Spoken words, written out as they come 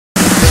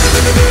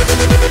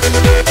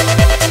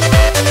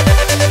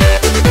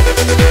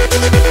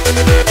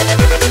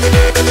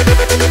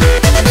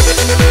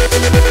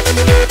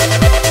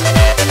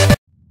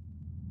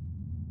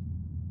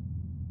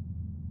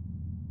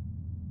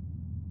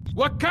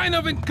What kind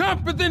of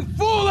incompetent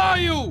fool are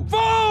you?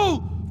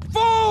 Fool!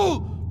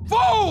 Fool!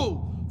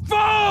 Fool!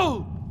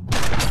 Fool!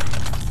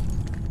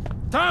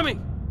 Tommy!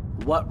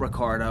 What,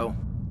 Ricardo?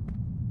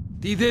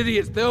 These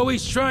idiots, they're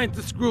always trying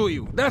to screw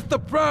you. That's the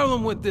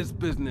problem with this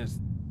business.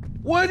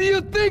 What do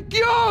you think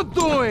you're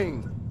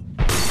doing?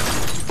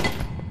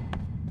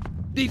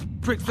 These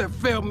pricks have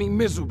failed me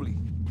miserably.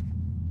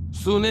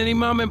 Soon any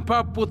mom and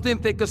pop will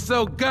think they could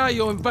sell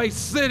Gallo in Vice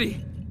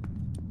City.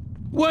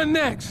 What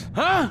next,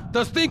 huh?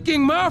 The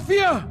stinking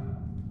mafia?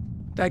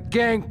 That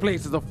gang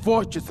place is a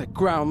fortress at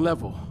ground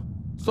level.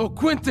 So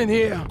Quentin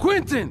here,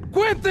 Quentin!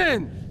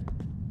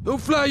 He'll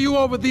fly you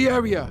over the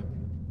area.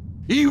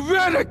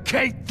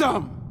 Eradicate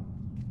them!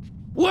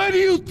 What do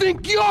you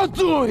think you're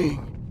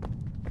doing?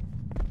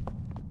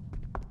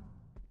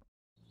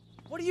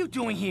 What are you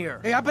doing here?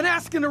 Hey, I've been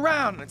asking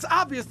around. It's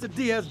obvious that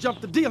Diaz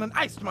jumped the deal and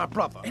iced my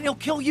brother. And he'll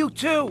kill you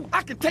too.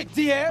 I can take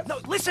Diaz. No,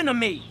 listen to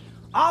me.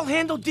 I'll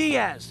handle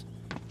Diaz.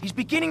 He's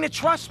beginning to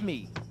trust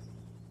me.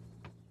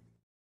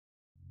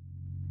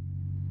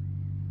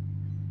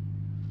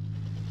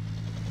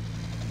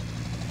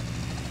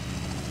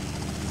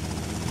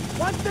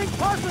 One thing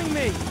puzzling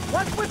me.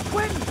 What's with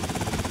Quentin?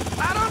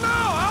 I don't know.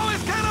 I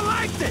always kind of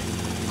liked it.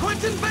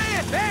 Quentin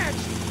Vance.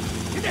 Vance?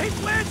 Your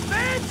name's Lance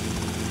Vance?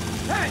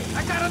 Hey,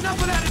 I got enough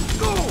of that in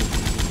school.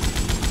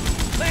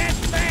 Lance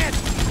Vance,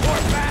 poor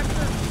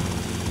bastard.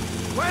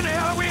 Where the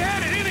hell are we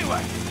headed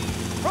anyway?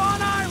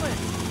 Prawn Island.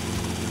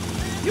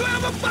 You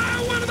ever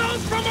fire one of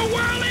those from a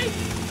whirly?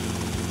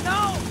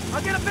 No.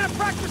 I'll get a bit of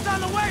practice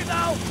on the way,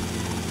 though.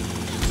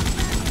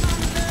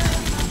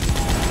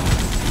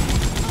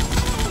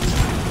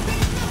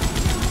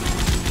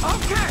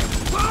 Okay,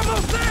 we're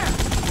almost there.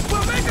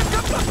 We'll make a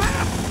couple of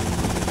passes.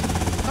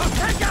 So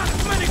take out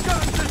as many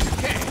guns as you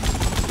can.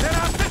 Then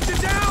I'll set you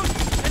down,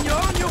 and you're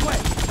on your way.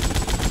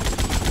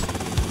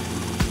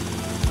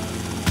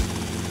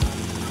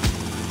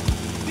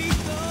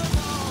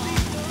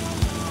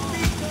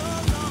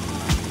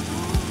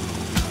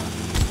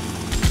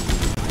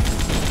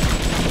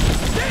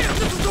 Damn,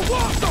 this is a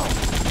war zone.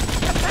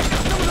 Let's take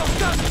out some of those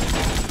guns.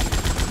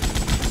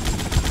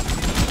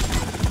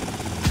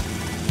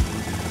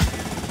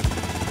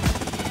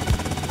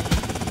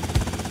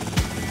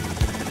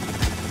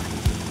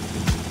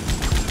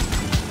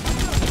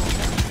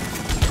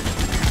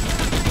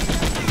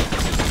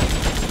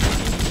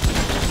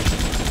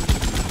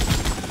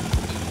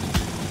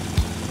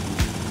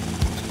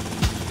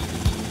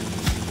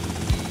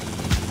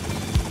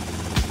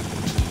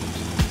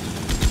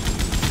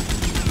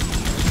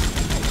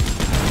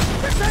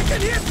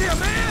 Taking hits here,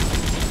 man!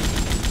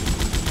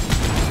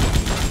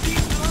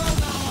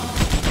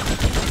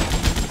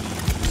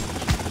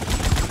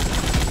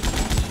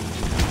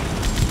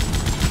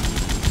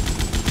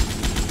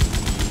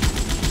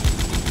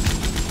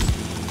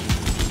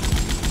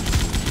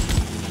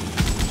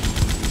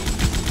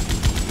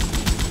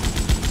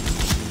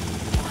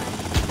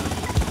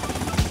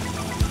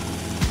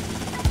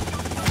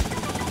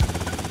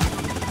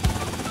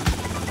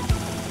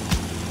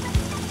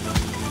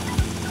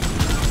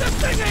 This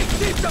thing ain't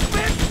cheap to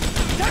fix!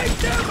 Take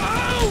them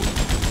out!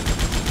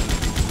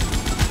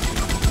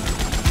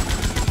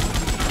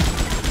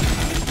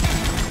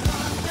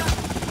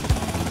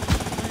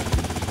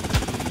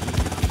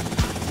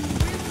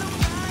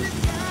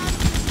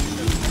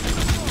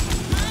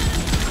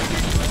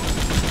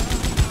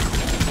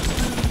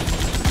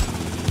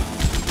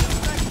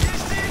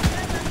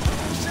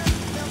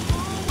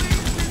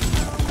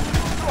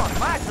 Come on,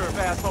 my turf,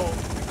 asshole!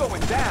 You're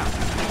going down!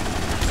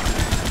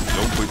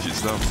 Don't put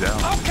yourself down.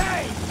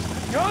 Okay!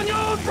 You're on your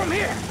own from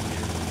here!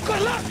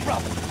 Good luck,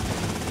 brother!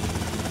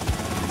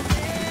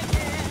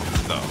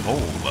 The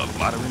home of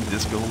modern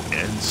disco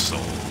and soul.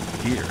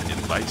 Here in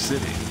Vice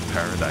City,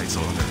 paradise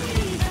on earth.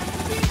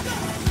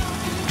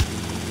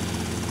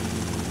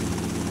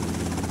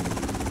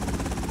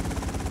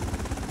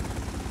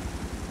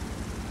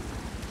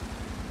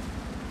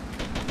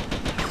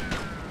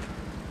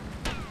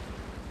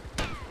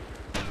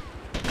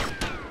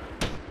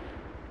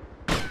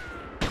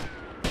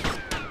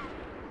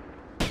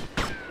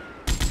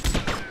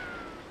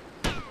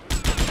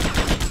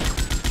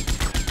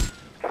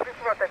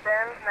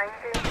 Rotterdam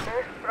 19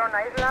 East Prawn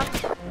Island.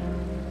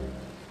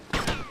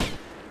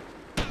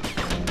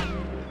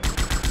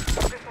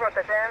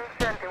 Rotterdam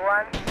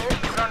 21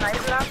 East Prawn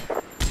Island.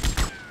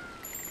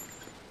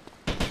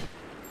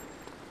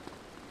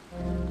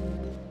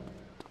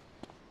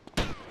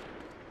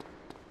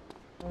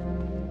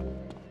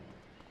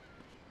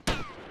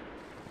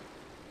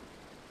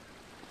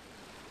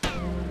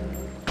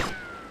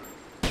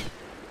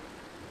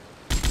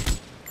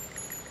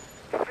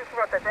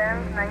 Rotterdam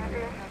 19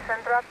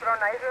 Central Prawn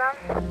Island.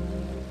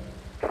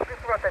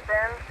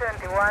 Rotterdam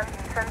 21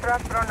 Central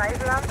Prawn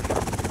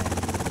Island.